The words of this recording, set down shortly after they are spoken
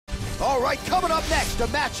All right, coming up next, a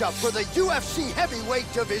matchup for the UFC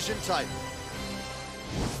heavyweight division title.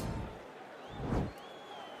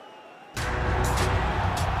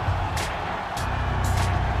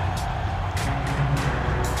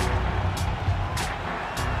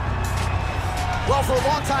 Well, for a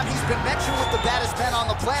long time, he's been mentioned with the baddest men on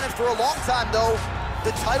the planet. For a long time, though,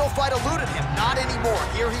 the title fight eluded him. Not anymore.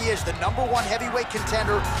 Here he is, the #1 heavyweight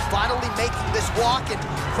contender, finally making this walk and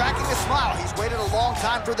cracking a smile. He's waited a long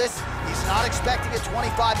time for this. He's not expecting a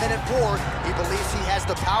 25-minute war. He believes he has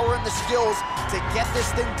the power and the skills to get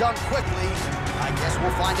this thing done quickly. I guess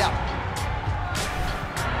we'll find out.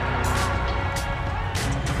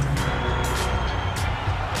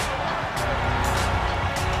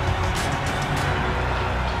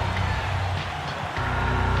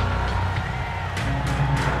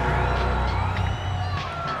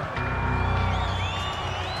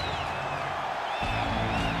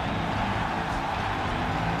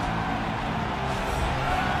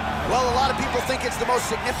 Well, a lot of people think it's the most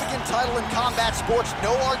significant title in combat sports.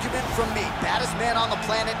 No argument from me. Baddest man on the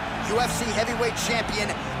planet, UFC heavyweight champion.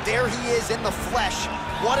 There he is in the flesh.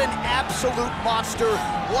 What an absolute monster.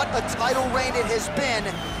 What a title reign it has been.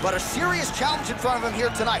 But a serious challenge in front of him here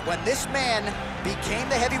tonight. When this man became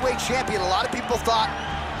the heavyweight champion, a lot of people thought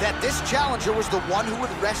that this challenger was the one who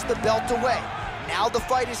would wrest the belt away. Now the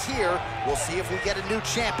fight is here. We'll see if we get a new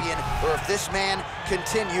champion or if this man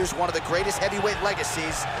continues one of the greatest heavyweight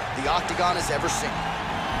legacies the Octagon has ever seen.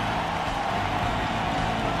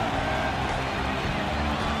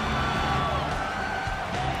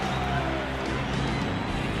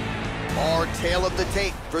 Our tale of the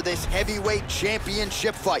tape for this heavyweight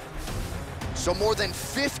championship fight. So more than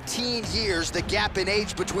 15 years, the gap in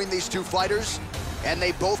age between these two fighters, and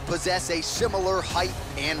they both possess a similar height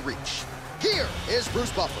and reach. Here is Bruce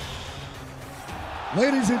Buffer.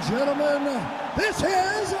 Ladies and gentlemen, this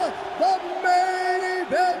is the main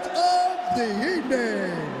event of the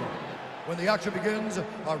evening. When the action begins,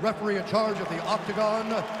 our referee in charge of the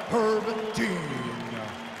Octagon, Herb Dean.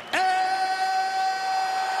 And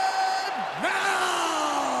now,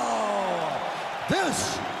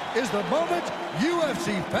 this is the moment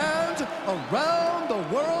UFC fans around the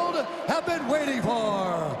world have been waiting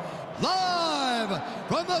for. Live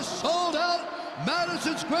from the sold-out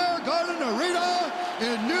Madison Square Garden Arena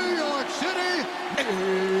in New York City,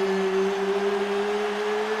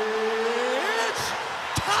 it's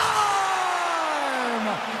time!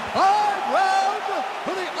 5 rounds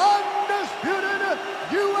for the undisputed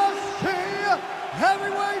UFC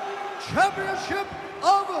Heavyweight Championship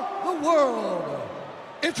of the world.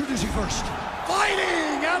 Introducing first,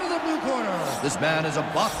 fighting out of the blue corner. This man is a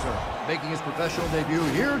boxer, making his professional debut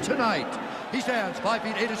here tonight. He stands 5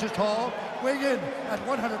 feet 8 inches tall, weighing in at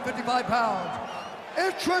 155 pounds.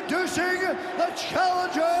 Introducing the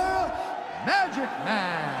challenger, Magic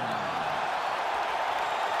Man.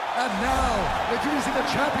 And now, introducing the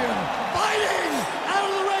champion, fighting out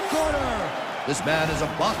of the red corner. This man is a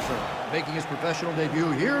boxer, making his professional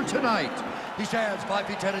debut here tonight. He stands 5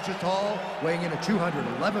 feet 10 inches tall, weighing in at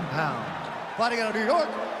 211 pounds. Fighting out of New York,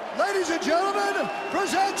 ladies and gentlemen,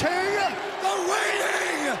 presenting the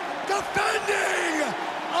reigning, defending,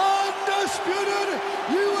 undisputed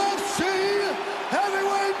UFC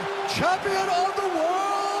heavyweight champion of the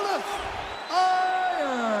world,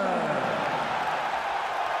 Iron.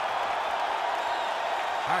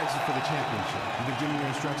 All right, this is for the championship. You've been giving your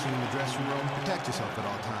instructions in the dressing room. Protect yourself at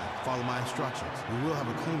all times. Follow my instructions. We will have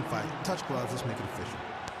a clean fight. Touch gloves, let's make it official.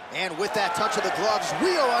 And with that touch of the gloves,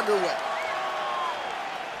 we are underway.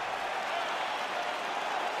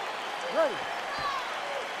 Ready.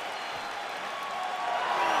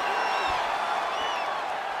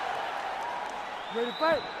 Ready to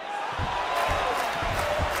fight.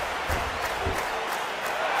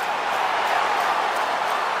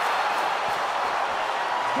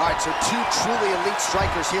 All right, so two truly elite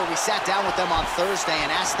strikers here. We sat down with them on Thursday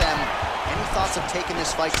and asked them any thoughts of taking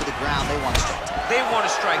this fight to the ground. They want to strike. They want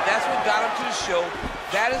to strike. That's what got them to the show.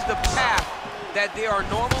 That is the path that they are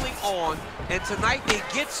normally on. And tonight they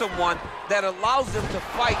get someone that allows them to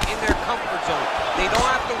fight in their comfort zone. They don't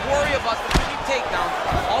have to worry about the many takedowns.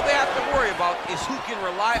 All they have to worry about is who can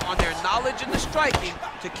rely on their knowledge and the striking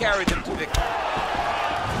to carry them to victory.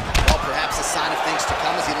 Well, perhaps a sign of things to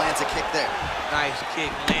come as he lands a kick there. Nice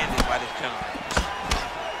kick landed by this gentleman.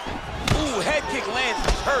 Ooh, head kick lands,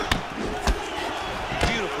 he's hurt.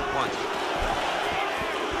 Beautiful punch.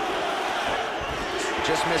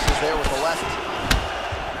 Just misses there with the left.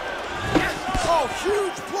 Oh,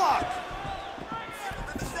 huge block.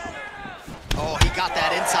 Oh, he got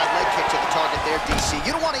that inside leg kick to the target there, DC.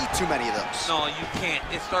 You don't want to eat too many of those. No, you can't.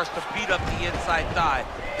 It starts to beat up the inside thigh.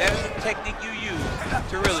 That is the technique you use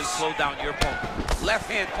to really slow down your opponent. Left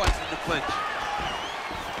hand punch in the clinch.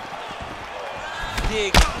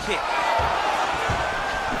 Big kick.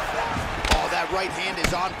 Oh, that right hand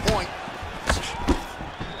is on point.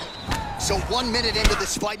 So 1 minute into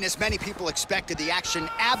this fight, and as many people expected, the action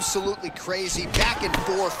absolutely crazy, back and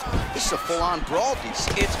forth. This is a full-on brawl,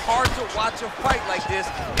 DC. It's hard to watch a fight like this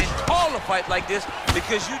and call a fight like this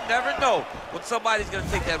because you never know when somebody's going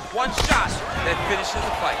to take that one shot that finishes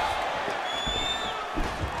the fight.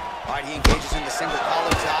 All right, he engages in the single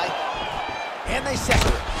collar tie, and they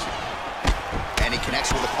separate. And he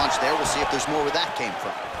connects with a punch there. We'll see if there's more where that came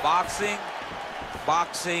from. Boxing,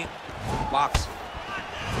 boxing, boxing.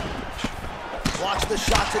 Watch the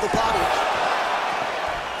shot to the body.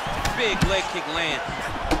 Big leg kick land.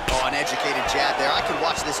 Oh, an educated jab there. I could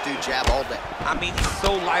watch this dude jab all day. I mean, he's so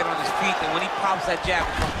light on his feet that when he pops that jab,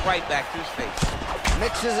 it comes right back to his face.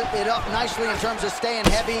 Mixes it up nicely in terms of staying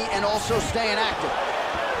heavy and also staying active.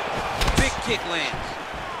 Big kick lands.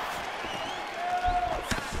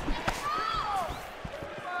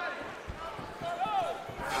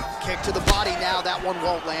 Kick to the body now. That one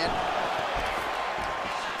won't land.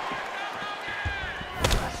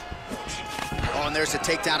 Oh, and there's a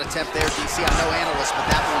takedown attempt there, DC. I'm no analyst, but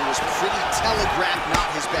that one was pretty telegraphed, not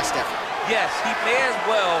his best effort. Yes, he may as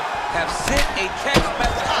well have sent a text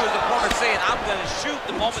message to his opponent saying, I'm going to shoot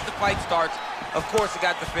the moment the fight starts. Of course, it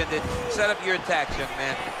got defended. Set up your attacks, young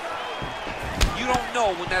man. You don't know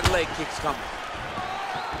when that leg kick's coming.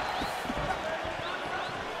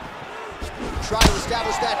 Try to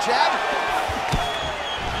establish that jab.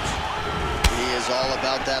 He is all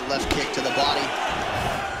about that left kick to the body.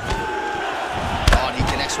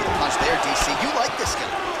 With a punch there, DC. You like this guy.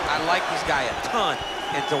 I like this guy a ton.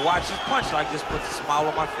 And to watch his punch like this puts a smile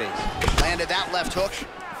on my face. Landed that left hook.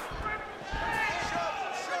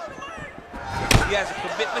 He has a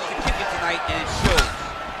commitment to kicking tonight, and it shows.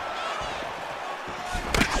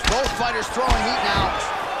 Both fighters throwing heat now.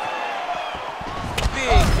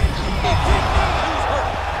 Big kick. Who's hurt?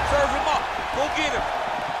 Serve him up. Go get him.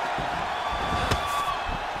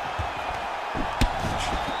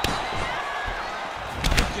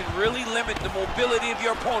 Really limit the mobility of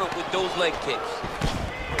your opponent with those leg kicks.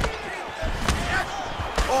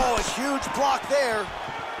 Oh, a huge block there.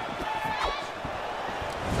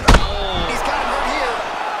 Oh. He's got him hurt here.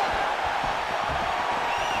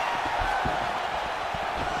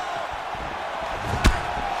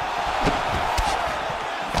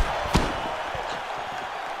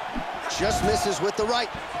 Just misses with the right.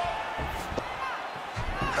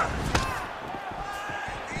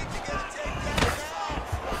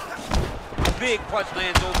 Big punch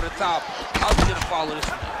lands over the top. How's he gonna follow this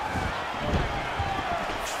one?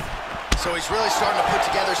 So he's really starting to put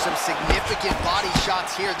together some significant body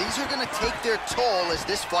shots here. These are gonna take their toll as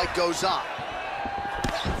this fight goes on.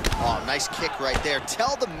 Oh, nice kick right there.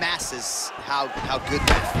 Tell the masses how good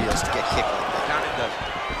that feels to get kicked like that. Now it doesn't.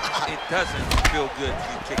 It doesn't feel good to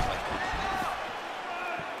get kicked like that.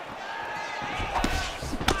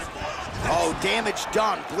 Oh, damage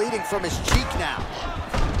done. Bleeding from his cheek now.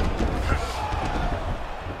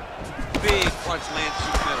 Big punch lands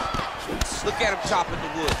through the middle. Look at him chopping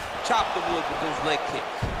the wood. Chop the wood with those leg kicks.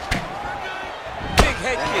 Big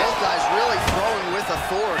head and kick. Both guys really throwing with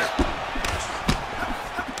authority.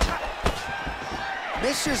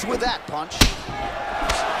 Misses with that punch.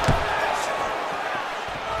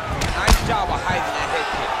 Nice job of hiding that head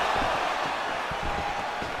kick.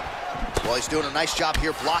 Well, he's doing a nice job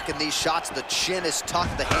here blocking these shots. The chin is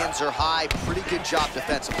tucked, the hands are high. Pretty good job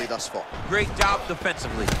defensively thus far. Great job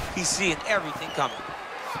defensively. He's seeing everything coming.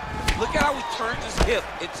 Look at how he turns his hip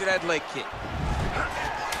into that leg kick.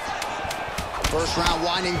 First round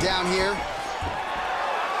winding down here.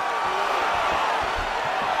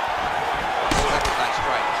 That's a nice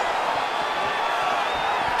strike.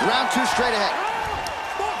 Round two straight ahead.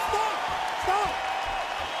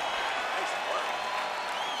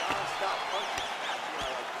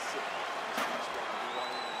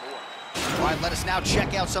 All right, let us now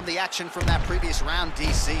check out some of the action from that previous round,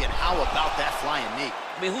 DC, and how about that flying knee?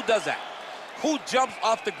 I mean, who does that? Who jumps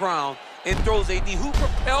off the ground and throws a knee? Who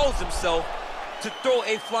propels himself to throw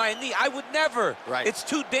a flying knee? I would never. Right. It's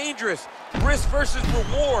too dangerous. Risk versus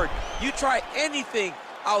reward. You try anything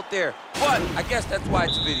out there, but I guess that's why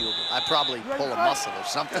it's a video game. I'd probably pull a muscle or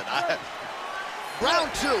something.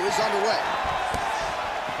 Round two is underway.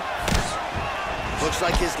 Looks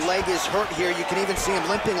like his leg is hurt here. You can even see him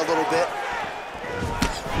limping a little bit.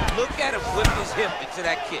 Look at him whip his hip into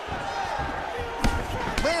that kick.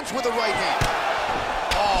 Lands with the right hand.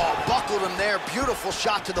 Mangled him there. Beautiful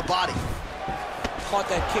shot to the body. Caught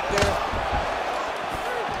that kick there.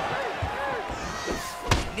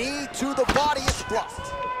 Knee to the body, it's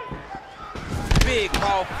blocked. Big,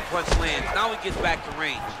 powerful punch lands. Now he gets back to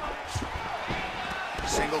range.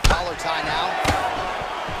 Single collar tie now.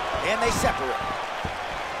 And they separate.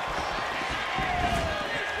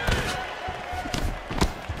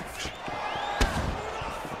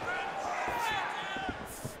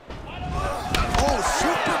 Oh,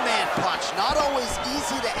 Superman punch. Not always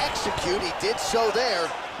easy to execute. He did so there.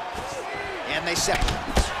 And they separate.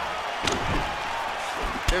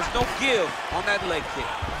 There's no give on that leg kick.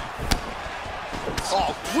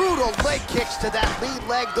 Oh, brutal leg kicks to that lead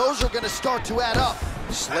leg. Those are going to start to add up.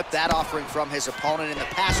 Slipped that offering from his opponent. In the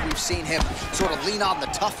past, we've seen him sort of lean on the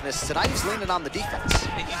toughness. Tonight, he's leaning on the defense.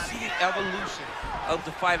 And you see the evolution of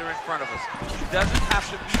the fighter in front of us. He doesn't have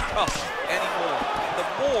to be tough anymore. The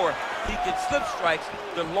more he can slip strikes,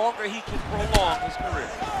 the longer he can prolong his career.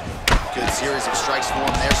 Good series of strikes for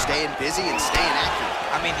him there, staying busy and staying accurate.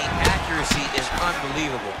 I mean, the accuracy is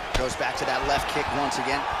unbelievable. Goes back to that left kick once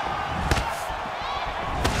again.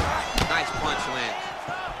 Nice punch lands.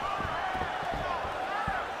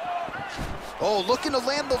 Oh, looking to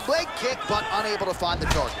land the leg kick, but unable to find the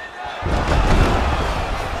target.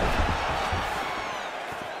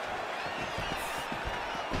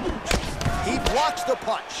 He blocks the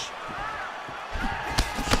punch.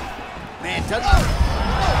 Man, doesn't he?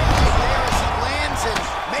 There as he lands, and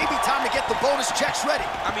maybe time to get the bonus checks ready.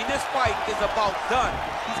 I mean, this fight is about done.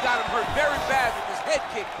 He's got him hurt very bad with his head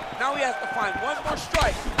kick. Now he has to find one more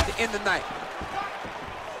strike to end the night.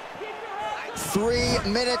 3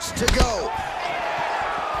 minutes to go.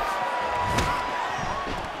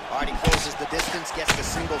 All right, he closes the distance, gets the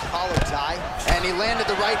single collar tie, and he landed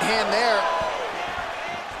the right hand there.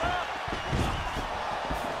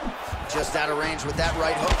 Just out of range with that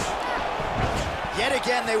right hook. Yet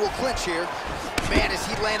again, they will clinch here. Man, as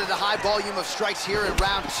he landed a high volume of strikes here in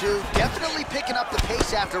round 2, definitely picking up the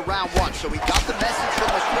pace after round 1. So he got the message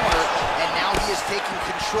from the corner, and now he is taking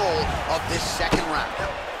control of this second round.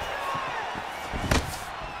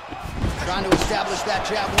 Trying to establish that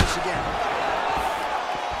jab once again.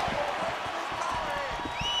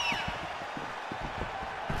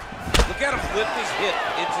 Look at him lift his hip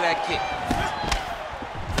into that kick.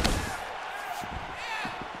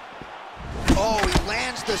 Oh, he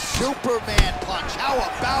lands the Superman punch. How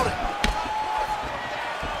about it?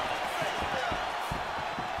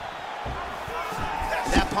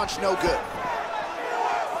 That punch no good.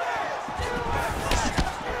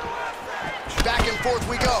 Back and forth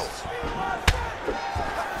we go.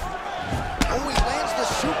 Oh, he lands the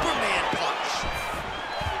Superman punch.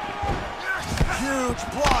 Huge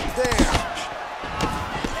block there.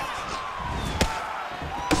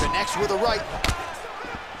 Connects with a right.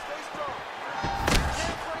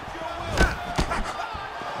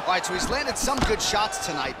 All right, so he's landed some good shots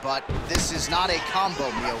tonight, but this is not a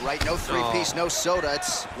combo meal, right? No three-piece, no soda.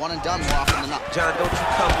 It's one and done more often than not. John, don't you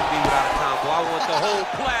come to me without a combo. I want the whole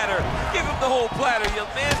platter. Give him the whole platter,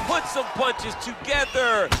 young man. Put some punches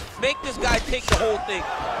together. Make this guy take the whole thing.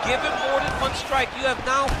 Give him more than one strike. You have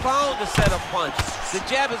now found a setup punch. The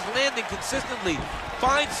jab is landing consistently.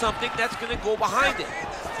 Find something that's going to go behind it.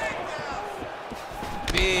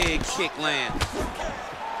 Big kick lands.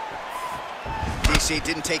 DC,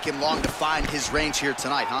 didn't take him long to find his range here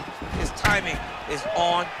tonight, huh? His timing is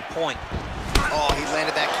on point. Oh, he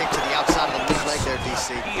landed that kick to the outside of the lead leg there,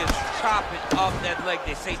 DC. He is chopping up that leg.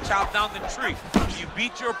 They say chop down the tree. You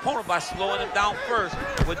beat your opponent by slowing him down first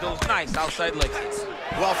with those nice outside leg kicks.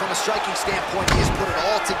 Well, from a striking standpoint, he has put it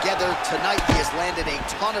all together tonight. He has landed a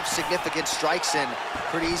ton of significant strikes, and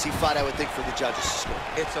pretty easy fight, I would think, for the judges to score.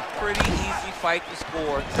 It's a pretty easy fight to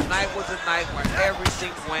score. Tonight was a night where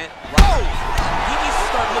everything went right. Oh! He needs to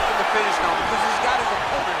start looking to finish now because he's got his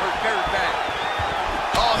opponent hurt very bad.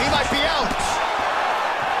 Oh, he might be out.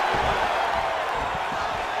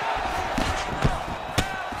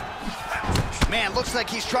 Man, looks like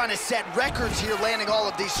he's trying to set records here, landing all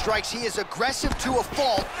of these strikes. He is aggressive to a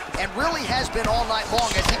fault and really has been all night long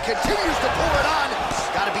as he continues to pull it on.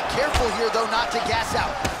 Got to be careful here, though, not to gas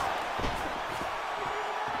out.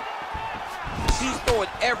 He's throwing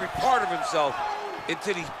every part of himself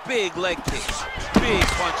into these big leg kicks. Big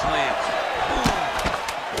punch lands.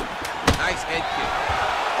 Boom. Nice head kick.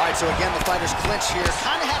 All right, so again, the fighters clinch here.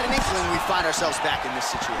 Kind of had an inkling we'd find ourselves back in this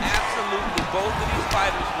situation. Absolutely. Both of these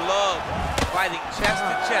fighters love fighting chest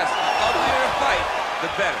to chest. The uglier a fight, the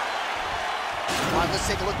better. All right, let's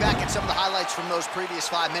take a look back at some of the highlights from those previous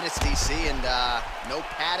 5 minutes, DC, and no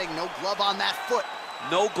padding, no glove on that foot.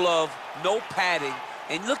 No glove, no padding,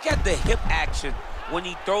 and look at the hip action when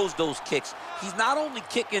he throws those kicks. He's not only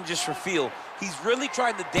kicking just for feel, he's really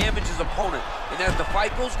trying to damage his opponent. And as the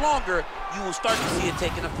fight goes longer, you will start to see it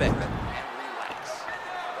taking effect. And relax.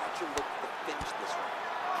 Watch him look to finish this one.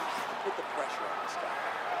 Put the pressure on this guy.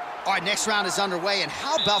 All right, next round is underway, and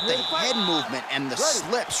how about the head movement and the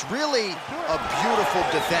slips? Really a beautiful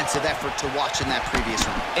defensive effort to watch in that previous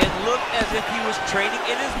round. It looked as if he was training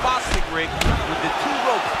in his boxing ring with the two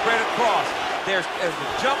ropes spread across. There's a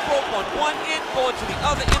jump rope on one end going to the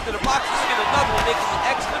other end of the boxing ring, and another one making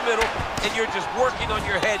an X in the middle, and you're just working on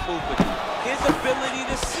your head movement. His ability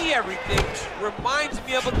to see everything reminds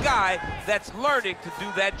me of a guy that's learning to do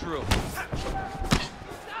that drill.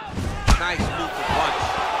 Nice looper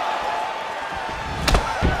punch.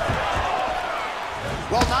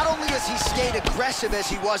 Well, not only has he stayed aggressive as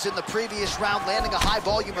he was in the previous round, landing a high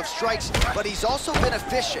volume of strikes, but he's also been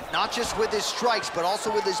efficient, not just with his strikes, but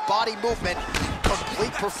also with his body movement.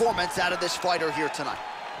 Complete performance out of this fighter here tonight.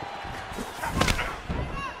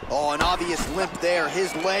 Oh, an obvious limp there.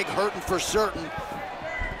 His leg hurting for certain.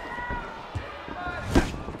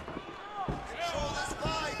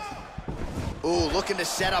 Ooh, looking to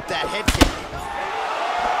set up that head kick.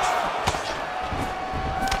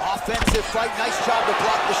 Offensive fight, nice job to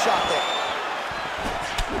block the shot there.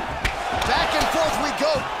 Back and forth we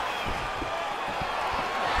go.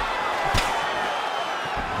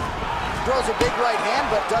 Throws a big right hand,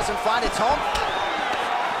 but doesn't find its home.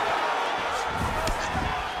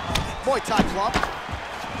 Muay Thai clump.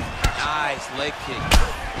 Nice leg kick.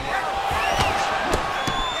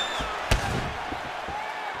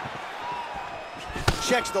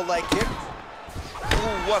 Checks the leg kick.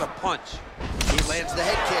 Ooh, what a punch. He lands the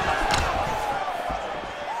head kick.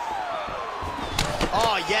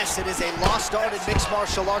 Oh, yes, it is a lost art in mixed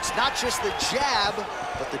martial arts. Not just the jab,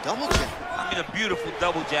 but the double jab. I mean, a beautiful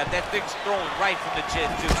double jab. That thing's thrown right from the chin,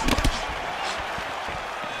 too.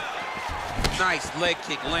 Nice leg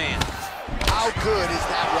kick land. How good is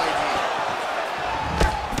that right hand?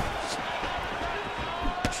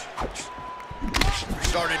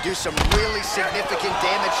 Starting to do some really significant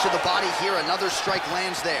damage to the body here. Another strike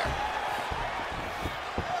lands there.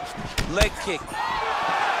 Leg kick.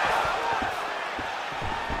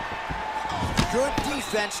 Good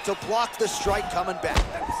defense to block the strike coming back.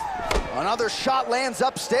 Another shot lands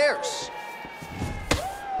upstairs.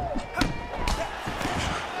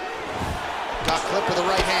 Got clip with the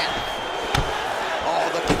right hand. Oh,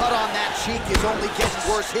 the cut on that cheek is only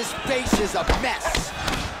getting worse. His face is a mess.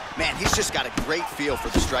 Man, he's just got a great feel for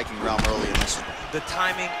the striking realm early in this one. The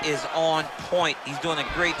timing is on point. He's doing a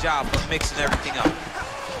great job of mixing everything up.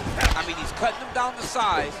 I mean, he's cutting him down to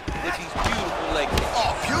size with these beautiful leg kicks.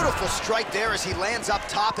 Oh, beautiful strike there as he lands up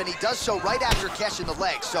top, and he does so right after catching the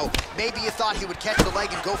leg. So maybe you thought he would catch the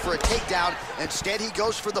leg and go for a takedown. Instead, he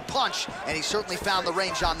goes for the punch, and he certainly found the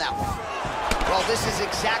range on that one. Well, this is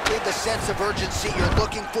exactly the sense of urgency you're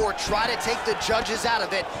looking for. Try to take the judges out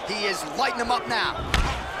of it. He is lighting them up now.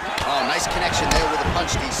 Oh, nice connection there with a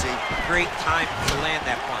punch, DC. Great time to land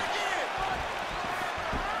that punch.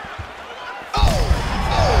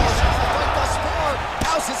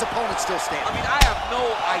 How's his opponent still standing? I mean, I have no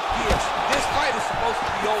idea. This fight is supposed to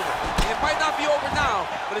be over. It might not be over now,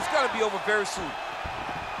 but it's going to be over very soon.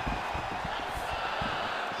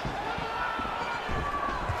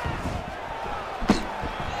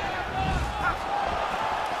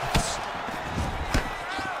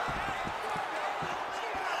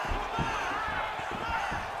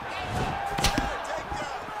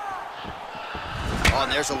 Oh,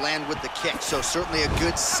 and there's a land with the kick, so certainly a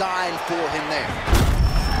good sign for him there.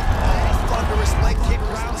 Thunderous leg kick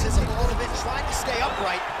grounds his opponent, trying to stay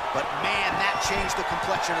upright, but man, that changed the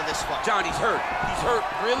complexion of this fight. Johnny's hurt. He's hurt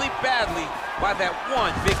really badly by that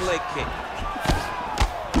one big leg kick.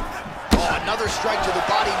 Oh, another strike to the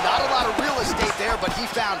body. Not a lot of real estate there, but he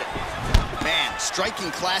found it. Man, striking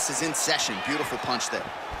class is in session. Beautiful punch there.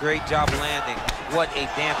 Great job landing. What a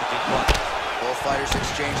damaging punch. Both fighters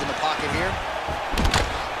exchange in the pocket here.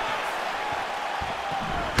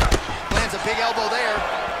 Lands a big elbow there.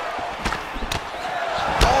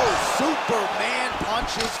 Oh, Superman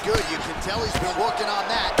punch is good. You can tell he's been working on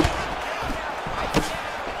that.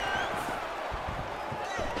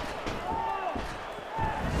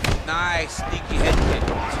 Nice sneaky head kick.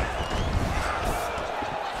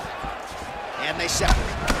 And they separate.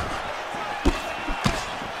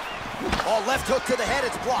 Oh, left hook to the head,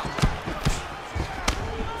 it's blocked.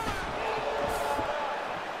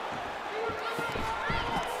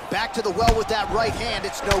 Back to the well with that right hand,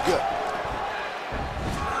 it's no good.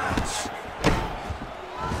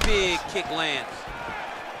 Big kick lands.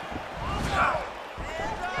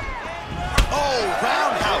 Oh,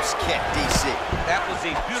 roundhouse kick, DC. That was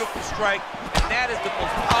a beautiful strike, and that is the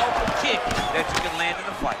most powerful kick that you can land in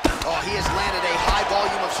a fight. Oh, he has landed a high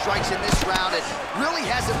volume of strikes in this round and really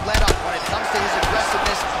hasn't let up when it comes to his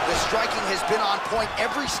aggressiveness. The striking has been on point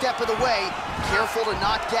every step of the way. Careful to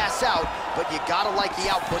not gas out, but you gotta like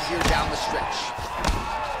the output here down the stretch.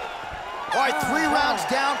 All right, 3 rounds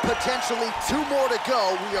down, potentially 2 more to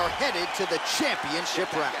go. We are headed to the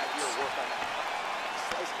championship rounds.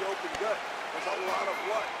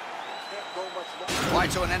 All right,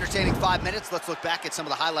 so an entertaining 5 minutes. Let's look back at some of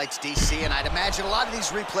the highlights, DC, and I'd imagine a lot of these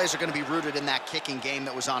replays are going to be rooted in that kicking game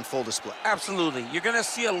that was on full display. Absolutely. You're going to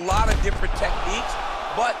see a lot of different techniques,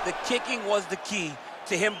 but the kicking was the key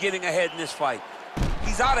to him getting ahead in this fight.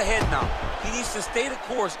 He's out ahead now. He needs to stay the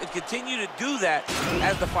course and continue to do that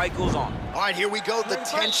as the fight goes on. All right, here we go. The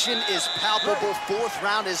tension is palpable. 4th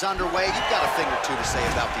round is underway. You've got a thing or two to say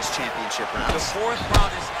about these championship rounds. The 4th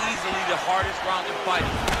round is easily the hardest round in fighting.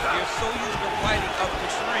 You're so used to fighting up to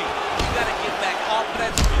 3. You got to get back off of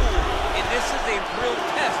that stool, and this is a real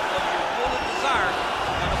test of your will and desire to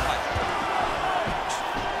win a fight.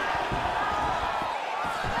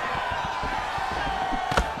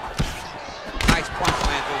 Nice punch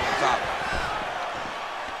lands over the top.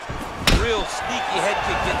 Real sneaky head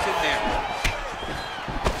kick gets in there.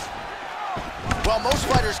 Well, most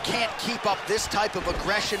fighters can't keep up this type of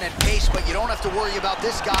aggression and pace, but you don't have to worry about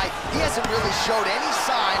this guy. He hasn't really showed any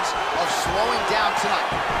signs of slowing down tonight.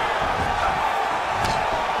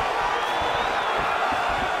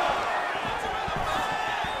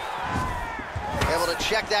 Able to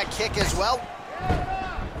check that kick as well.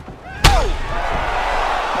 Oh!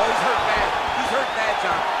 Oh, he's hurt bad. He's hurt bad,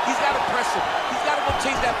 John. He's got to press him. He's got to go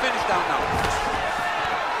chase that finish down now.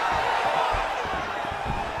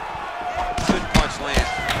 Good punch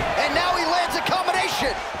lands. And now he lands a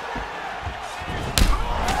combination.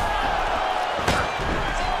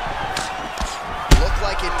 Looked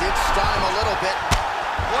like it did stun him a little bit.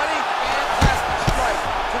 What a fantastic strike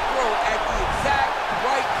to throw at the exact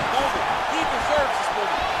right moment. He deserves this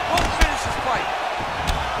moment. Go finish this fight.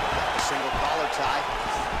 Single collar tie.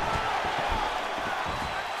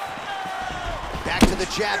 Back to the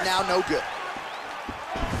jab now, no good.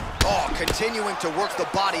 Oh, continuing to work the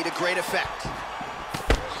body to great effect.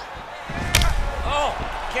 Oh,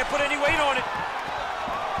 can't put any weight on it.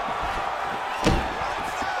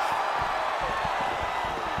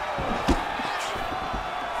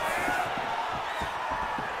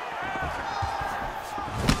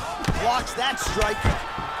 Blocks that strike.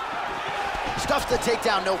 Stuffs the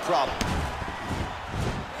takedown, no problem.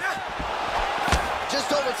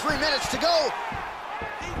 Just over 3 minutes to go.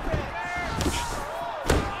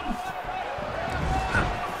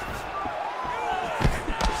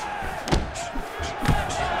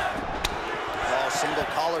 Oh, single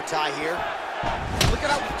collar tie here. Look at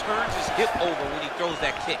how he turns his hip over when he throws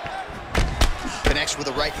that kick. Connects with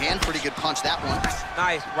the right hand. Pretty good punch, that one.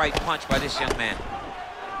 Nice right punch by this young man.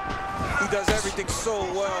 He does everything so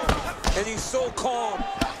well, and he's so calm.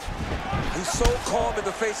 He's so calm in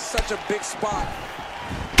the face of such a big spot.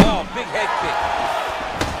 Oh, big head kick.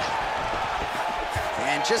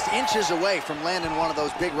 And just inches away from landing one of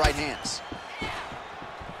those big right hands.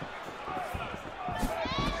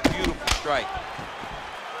 Beautiful strike.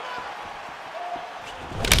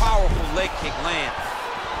 Powerful leg kick lands.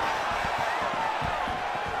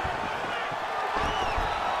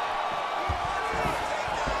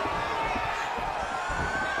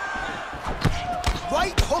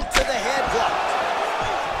 Right hook to the head, blocked.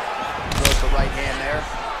 Throws the right hand there.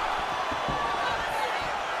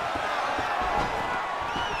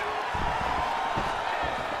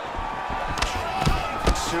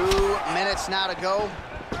 Two minutes now to go.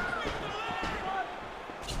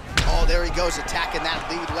 Oh, there he goes, attacking that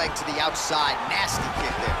lead leg to the outside. Nasty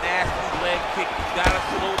kick there. Nasty leg kick. You gotta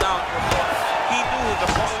slow down your opponent. He knew his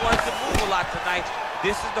opponent wanted to move a lot tonight.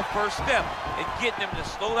 This is the first step in getting him to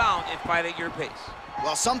slow down and fight at your pace.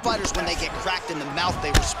 Well, some fighters, when they get cracked in the mouth, they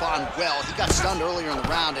respond well. He got stunned earlier in the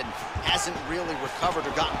round and hasn't really recovered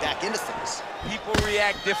or gotten back into things. People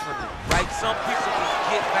react differently, right? Some people just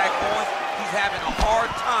get back on. He's having a hard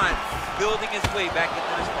time building his way back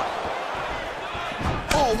into this fight.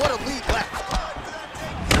 Oh, what a lead left.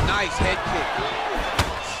 Nice head kick.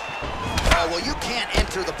 Oh, well, you can't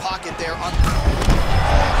enter the pocket there.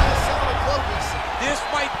 This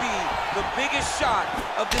might be the biggest shot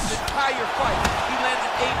of this entire fight. He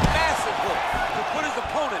landed a massive hook to put his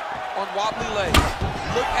opponent on wobbly legs.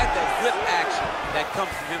 Look at the whip action that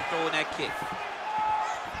comes from him throwing that kick.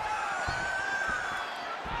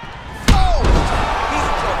 Oh! He's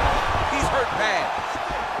in trouble. He's hurt bad.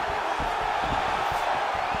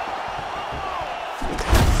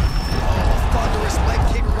 Oh,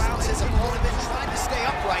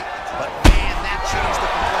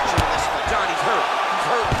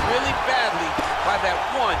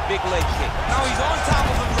 one big leg kick. Now he's on top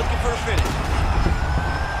of him looking for the finish.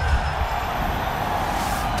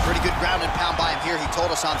 Pretty good ground and pound by him here. He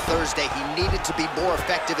told us on Thursday he needed to be more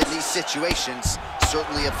effective in these situations.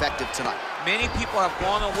 Certainly effective tonight. Many people have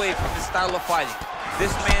gone away from this style of fighting.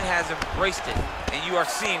 This man has embraced it, and you are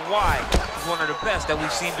seeing why he's one of the best that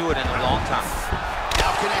we've seen do it in a long time.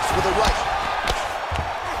 Now connects with a right.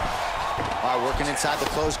 All right, working inside the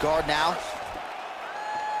closed guard now.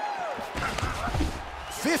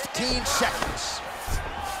 15 seconds.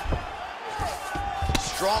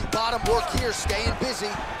 Strong bottom work here, staying busy.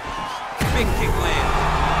 Big kick land.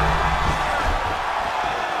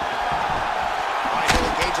 All right, he'll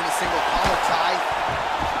engage in a single collar tie.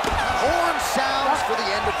 Horn sounds for the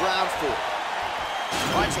end of round 4.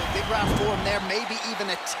 All right, so a big round 4 in there, maybe even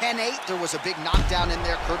a 10-8. There was a big knockdown in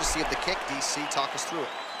there, courtesy of the kick. DC, talk us through it.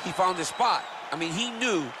 He found his spot. I mean, he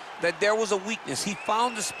knew that there was a weakness. He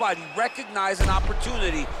found the spot. He recognized an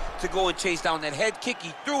opportunity to go and chase down that head kick.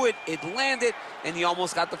 He threw it, it landed, and he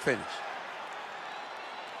almost got the finish.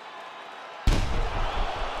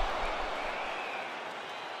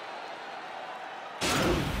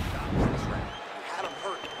 Had him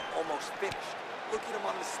hurt, almost finished. Look at him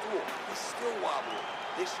on the stool. He's still wobbling.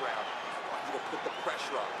 This round, I want you to put the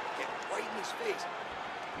pressure on. Get right in his face.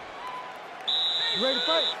 You ready to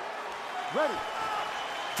fight? Ready.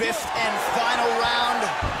 5th and final round.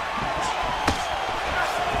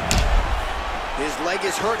 His leg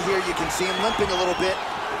is hurt here. You can see him limping a little bit.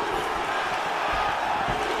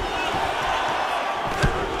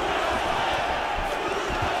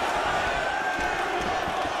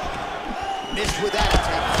 Missed with that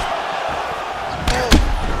attempt. Oh,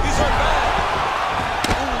 he's hurt bad.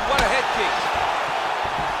 Ooh, what a head kick.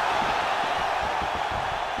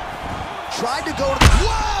 Tried to go to the...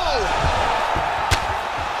 Whoa!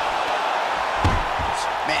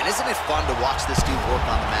 Man, isn't it fun to watch this dude work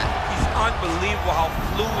on the mat? He's unbelievable how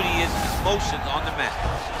fluid he is in his motions on the mat.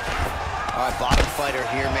 All right, bottom fighter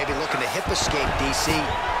here, maybe looking to hip escape, DC.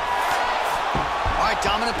 All right,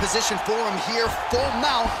 dominant position for him here, full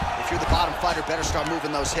mount. If you're the bottom fighter, better start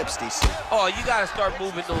moving those hips, DC. Oh, you gotta start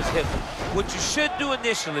moving those hips. What you should do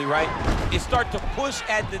initially, right, is start to push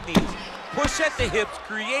at the knees. Push at the hips,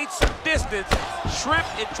 create some distance, shrimp,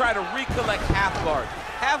 and try to recollect half guard.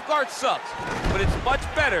 Half guard sucks, but it's much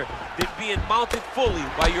better than being mounted fully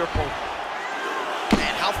by your opponent.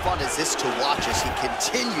 Man, how fun is this to watch as he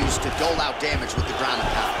continues to dole out damage with the ground and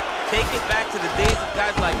pound? Take it back to the days of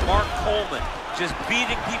guys like Mark Coleman, just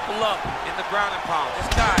beating people up in the ground and pound. This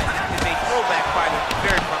guy is a throwback fighter,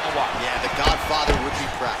 very fun to watch. Yeah, the Godfather would be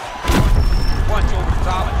proud. Punch over the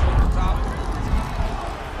top, over the top.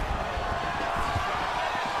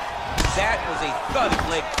 That was a thudding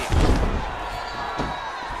leg kick.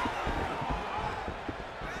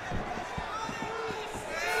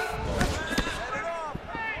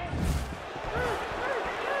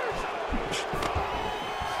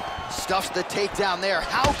 Stuffs the takedown there.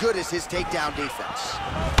 How good is his takedown defense?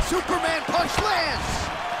 Superman punch lands.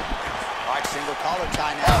 All right, single collar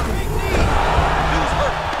tie now. Big knee. Dude's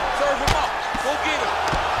hurt. Serve him up. Go get him.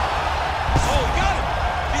 Oh, he got him.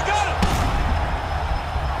 He got him.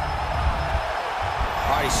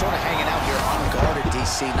 All right, he's sort of hanging out here unguarded,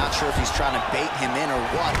 DC. Not sure if he's trying to bait him in or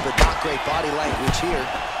what, but not great body language here.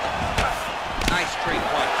 Nice straight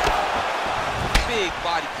punch. Big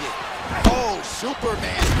body kick. Oh,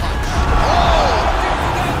 Superman punch. Oh!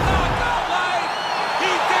 Tasted that knockout life!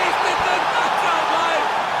 He tasted the knockout life!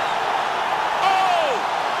 Oh!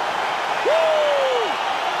 Woo!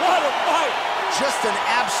 What a fight! Just an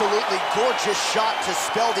absolutely gorgeous shot to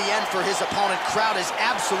spell the end for his opponent. Crowd is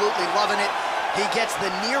absolutely loving it. He gets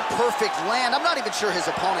the near-perfect land. I'm not even sure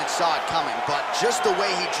his opponent saw it coming, but just the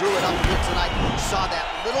way he drew it up here tonight, saw that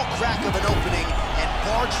little crack of an opening and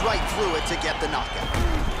barged right through it to get the knockout.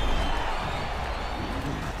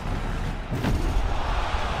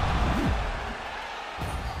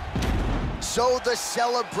 So the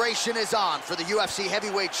celebration is on for the UFC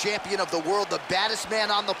heavyweight champion of the world, the baddest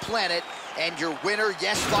man on the planet, and your winner,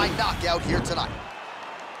 yes, by knockout here tonight.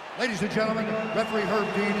 Ladies and gentlemen, referee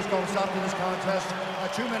Herb Dean is going to stop to this contest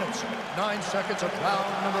at 2 minutes, 9 seconds of round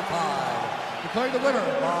number 5. Declaring the winner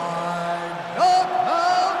by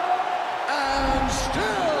knockout and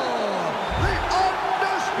still the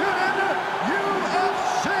undisputed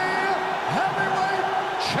UFC heavyweight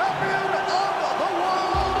champion of the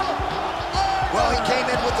world. Well, he came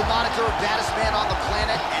in with the moniker of baddest man on the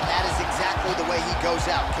planet, and that is exactly the way he goes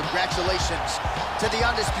out. Congratulations to the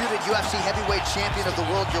undisputed UFC heavyweight champion of the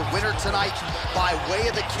world, your winner tonight by way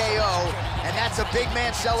of the KO. And that's a big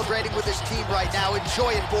man celebrating with his team right now.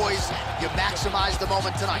 Enjoy it, boys. You maximize the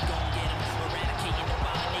moment tonight.